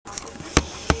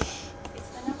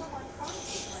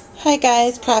Hi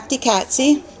guys, Crafty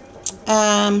Catsy.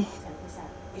 I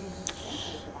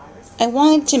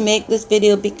wanted to make this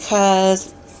video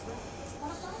because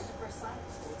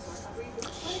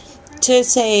to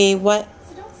say what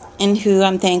and who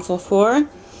I'm thankful for.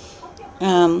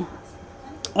 I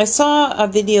saw a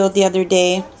video the other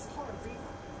day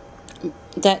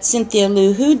that Cynthia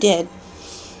Lou Who did,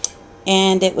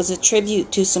 and it was a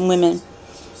tribute to some women,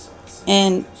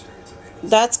 and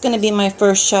that's going to be my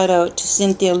first shout out to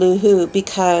Cynthia Lou Who,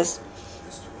 because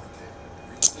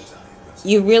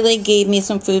you really gave me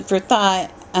some food for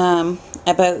thought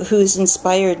about who's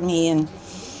inspired me and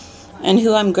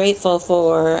who I'm grateful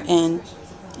for and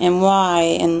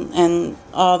why and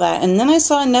all that. And then I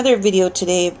saw another video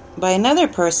today by another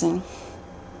person.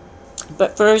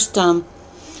 But first,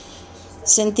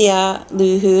 Cynthia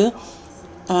Lou Who,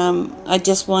 I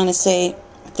just want to say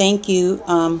thank you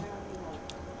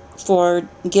for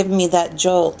giving me that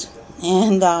jolt.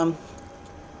 And I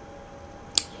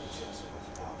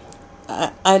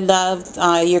love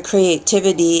your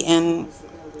creativity and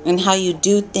how you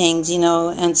do things, you know,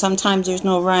 and sometimes there's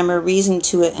no rhyme or reason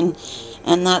to it, and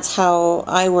that's how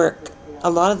I work a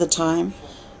lot of the time.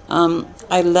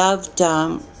 I loved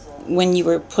when you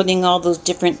were putting all those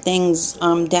different things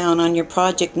down on your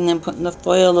project and then putting the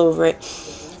foil over it,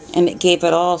 and it gave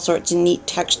it all sorts of neat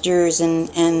textures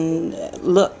and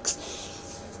looks,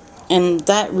 and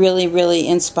that really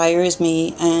inspires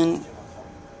me. And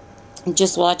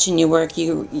just watching you work,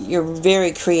 you're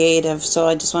very creative, so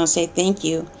I just want to say thank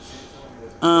you.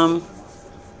 The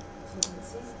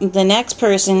next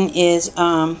person is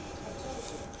her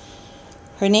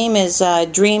name is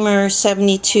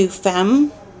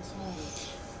Dreamer72Fem,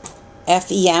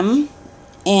 F-E-M,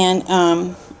 and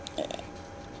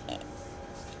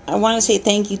I want to say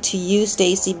thank you to you,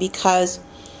 Stacy, because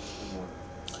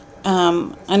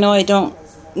I know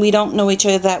we don't know each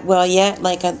other that well yet,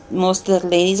 like most of the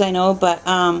ladies I know, but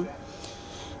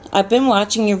I've been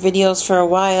watching your videos for a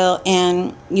while,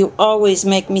 and you always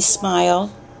make me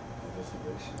smile.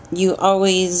 You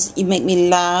make me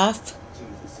laugh.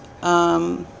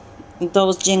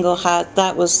 Those jingle hats,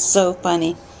 that was so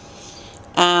funny.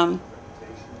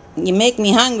 You make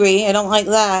me hungry. I don't like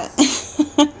that.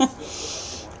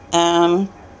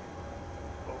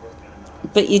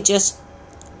 But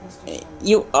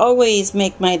you always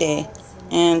make my day,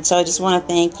 and so I just want to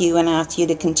thank you and ask you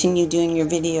to continue doing your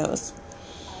videos.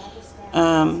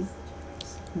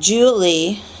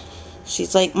 Julie,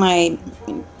 she's like my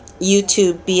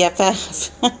YouTube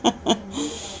BFF.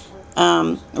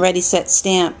 Ready, set,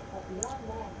 stamp.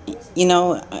 You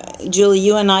know, Julie,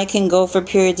 you and I can go for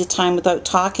periods of time without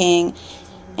talking,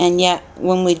 and yet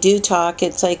when we do talk,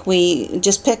 it's like we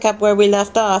just pick up where we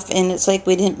left off, and it's like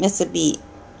we didn't miss a beat.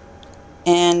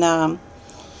 And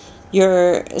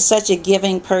you're such a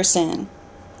giving person.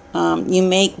 You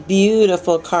make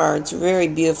beautiful cards, very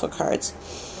beautiful cards.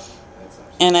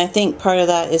 And I think part of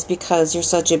that is because you're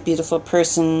such a beautiful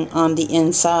person on the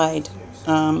inside.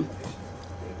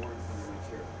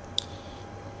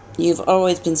 You've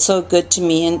always been so good to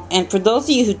me. And for those of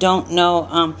you who don't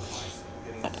know,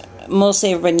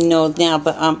 mostly everybody knows now,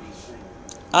 but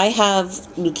I have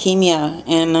leukemia,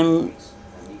 and I'm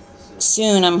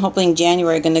hoping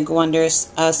January, going to go under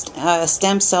a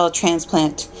stem cell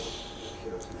transplant.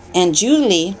 And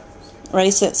Julie, Ready,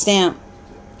 Set, Stamp,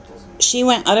 she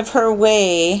went out of her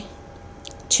way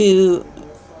to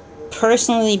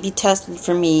personally be tested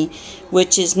for me,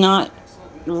 which is not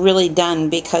really done,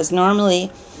 because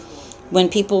normally when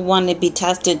people want to be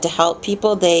tested to help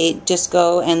people, they just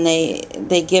go and they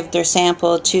give their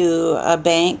sample to a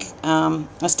bank, a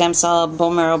stem cell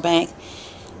bone marrow bank,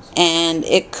 and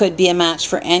it could be a match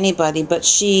for anybody. But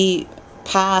she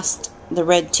passed the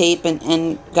red tape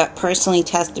and got personally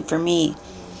tested for me.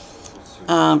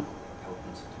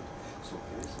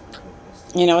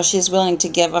 You know, she's willing to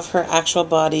give of her actual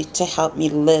body to help me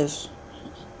live.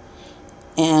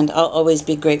 And I'll always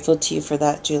be grateful to you for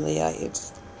that, Julie. I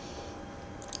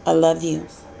love you.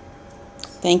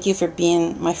 Thank you for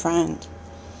being my friend.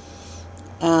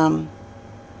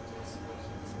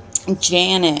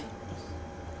 Janet.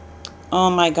 Oh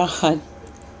my God.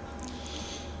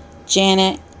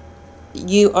 Janet,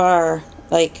 you are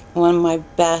like one of my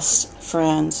best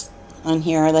friends on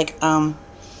here. Like,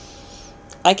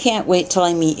 I can't wait till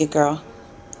I meet you, girl.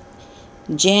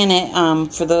 Janet,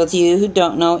 for those of you who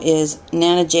don't know, is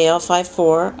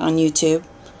NanaJL54 on YouTube.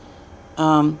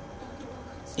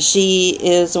 She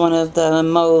is one of the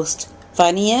most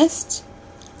funniest,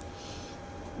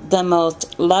 the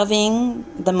most loving,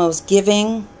 the most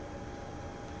giving,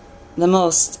 the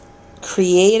most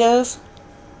creative.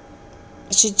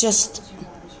 She just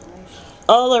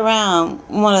all around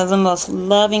one of the most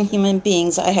loving human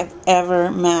beings I have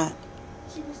ever met.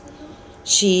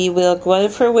 She will go out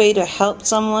of her way to help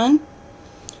someone.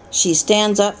 She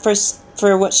stands up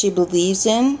for what she believes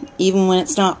in, even when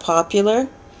it's not popular.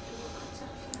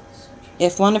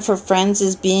 If one of her friends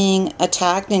is being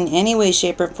attacked in any way,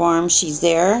 shape, or form, she's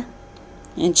there,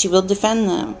 and she will defend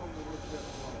them.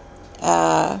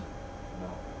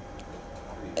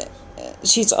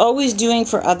 She's always doing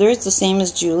for others, the same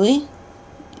as Julie.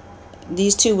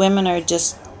 These two women are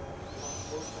just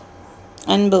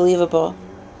unbelievable.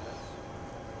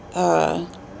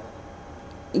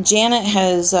 Janet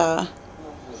has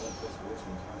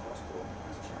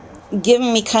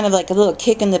given me kind of like a little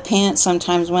kick in the pants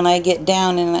sometimes when I get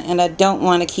down and I don't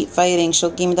want to keep fighting.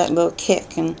 She'll give me that little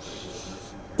kick, and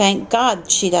thank God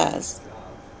she does.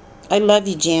 I love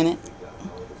you, Janet.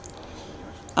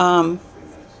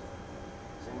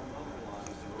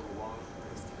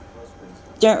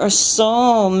 There are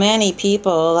so many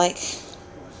people like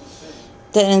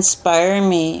that inspire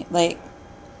me. Like,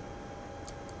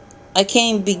 I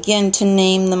can't begin to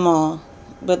name them all,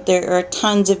 but there are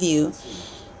tons of you.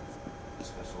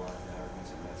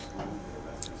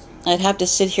 I'd have to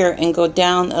sit here and go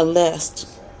down a list.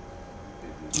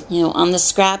 You know, on the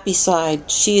scrappy side,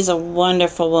 she's a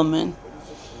wonderful woman.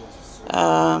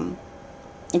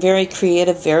 Very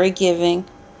creative, very giving.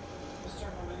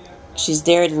 She's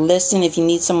there to listen if you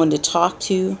need someone to talk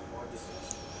to.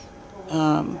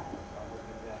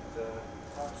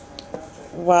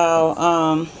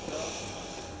 Wow.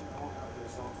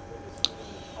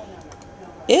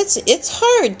 It's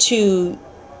hard to,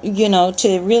 you know,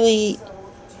 to really,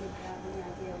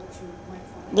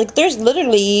 like, there's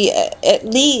literally at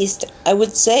least, I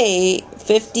would say,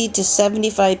 50 to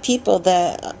 75 people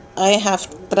that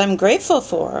I'm grateful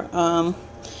for.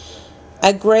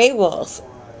 A Grey Wolf.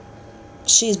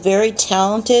 She's very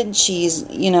talented. She's,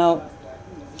 you know,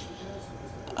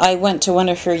 I went to one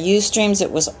of her Ustreams. It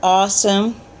was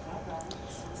awesome.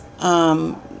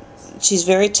 She's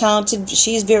very talented.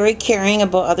 She's very caring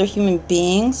about other human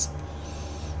beings.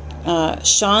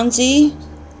 Shanzi,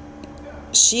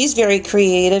 she's very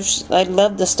creative. I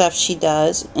love the stuff she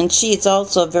does. And she's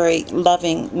also a very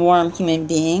loving, warm human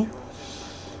being.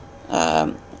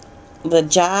 The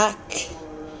Jack,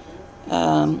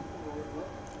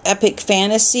 Epic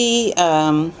Fantasy,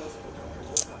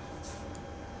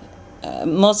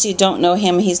 most of you don't know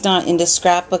him. He's not into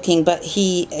scrapbooking, but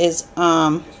he is,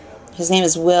 his name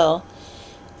is Will,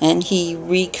 and he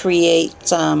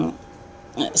recreates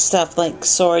stuff like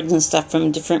swords and stuff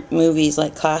from different movies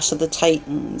like Clash of the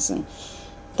Titans and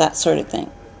that sort of thing.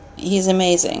 He's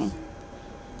amazing.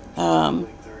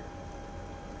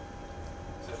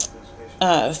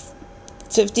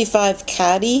 55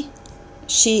 Caddy,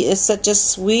 she is such a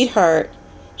sweetheart.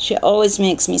 She always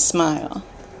makes me smile.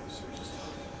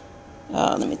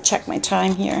 Let me check my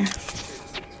time here.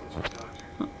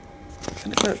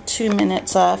 About 2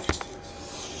 minutes left.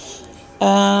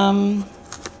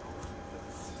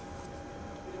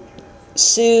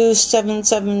 Sue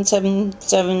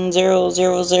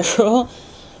 77777000.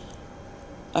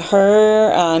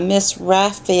 Her, Miss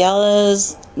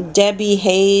Raphaela's, Debbie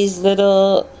Hayes,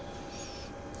 little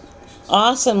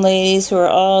awesome ladies who are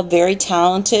all very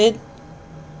talented.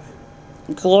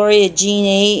 Gloria Jean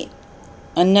 8,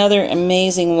 another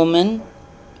amazing woman.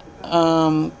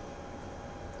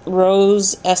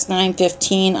 Rose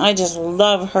S915, I just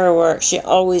love her work. She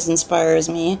always inspires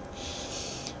me.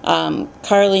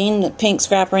 Carlene, the Pink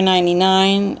Scrapper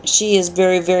 99, she is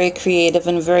very, very creative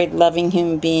and a very loving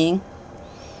human being.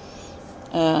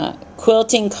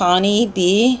 Quilting Connie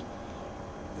B,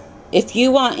 if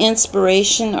you want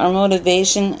inspiration or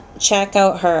motivation, check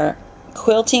out her.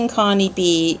 Quilting Connie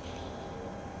B,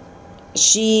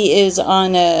 she is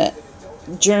on a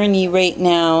journey right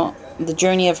now, the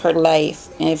journey of her life.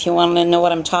 And if you want to know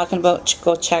what I'm talking about,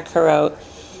 go check her out.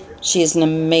 She is an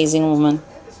amazing woman.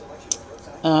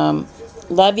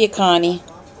 Love you, Connie.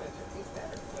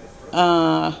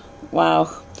 Wow.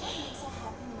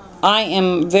 I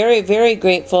am very, very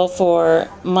grateful for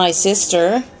my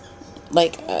sister.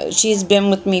 Like, she's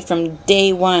been with me from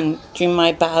day one during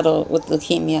my battle with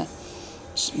leukemia.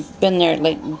 She's been there,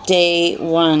 like, day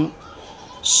one.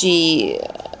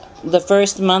 The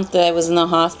first month that I was in the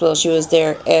hospital, she was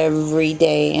there every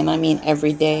day, and I mean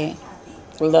every day.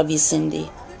 I love you, Cindy.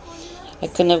 I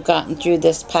couldn't have gotten through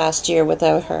this past year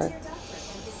without her.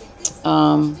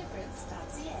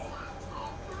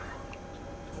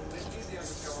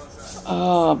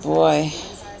 Oh boy.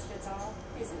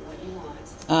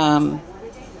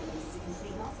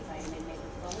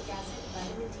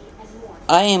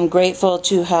 I am grateful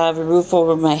to have a roof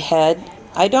over my head.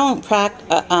 I don't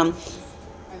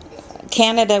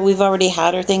Canada, we've already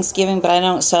had our Thanksgiving, but I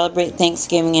don't celebrate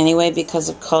Thanksgiving anyway because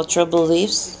of cultural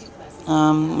beliefs.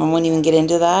 I won't even get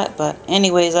into that, but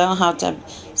anyways, I don't have to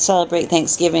celebrate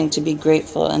Thanksgiving to be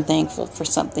grateful and thankful for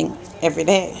something every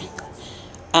day.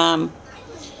 I'm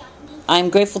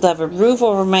grateful to have a roof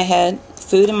over my head,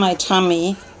 food in my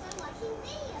tummy,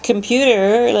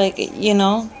 computer, like, you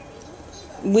know,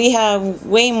 we have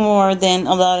way more than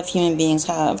a lot of human beings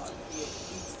have.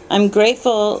 I'm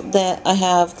grateful that I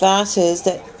have glasses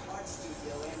that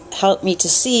help me to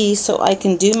see so I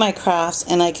can do my crafts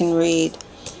and I can read.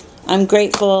 I'm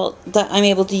grateful that I'm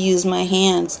able to use my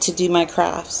hands to do my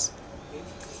crafts.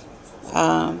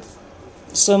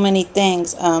 So many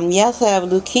things. Yes, I have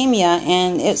leukemia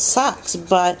and it sucks,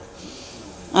 but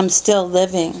I'm still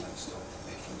living.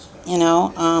 You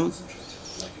know,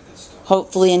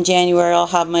 hopefully in January I'll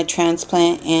have my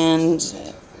transplant and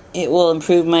it will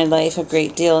improve my life a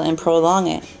great deal and prolong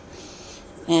it.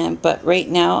 But right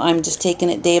now I'm just taking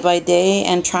it day by day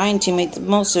and trying to make the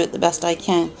most of it the best I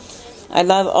can. I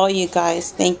love all you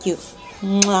guys. Thank you.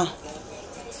 Mwah.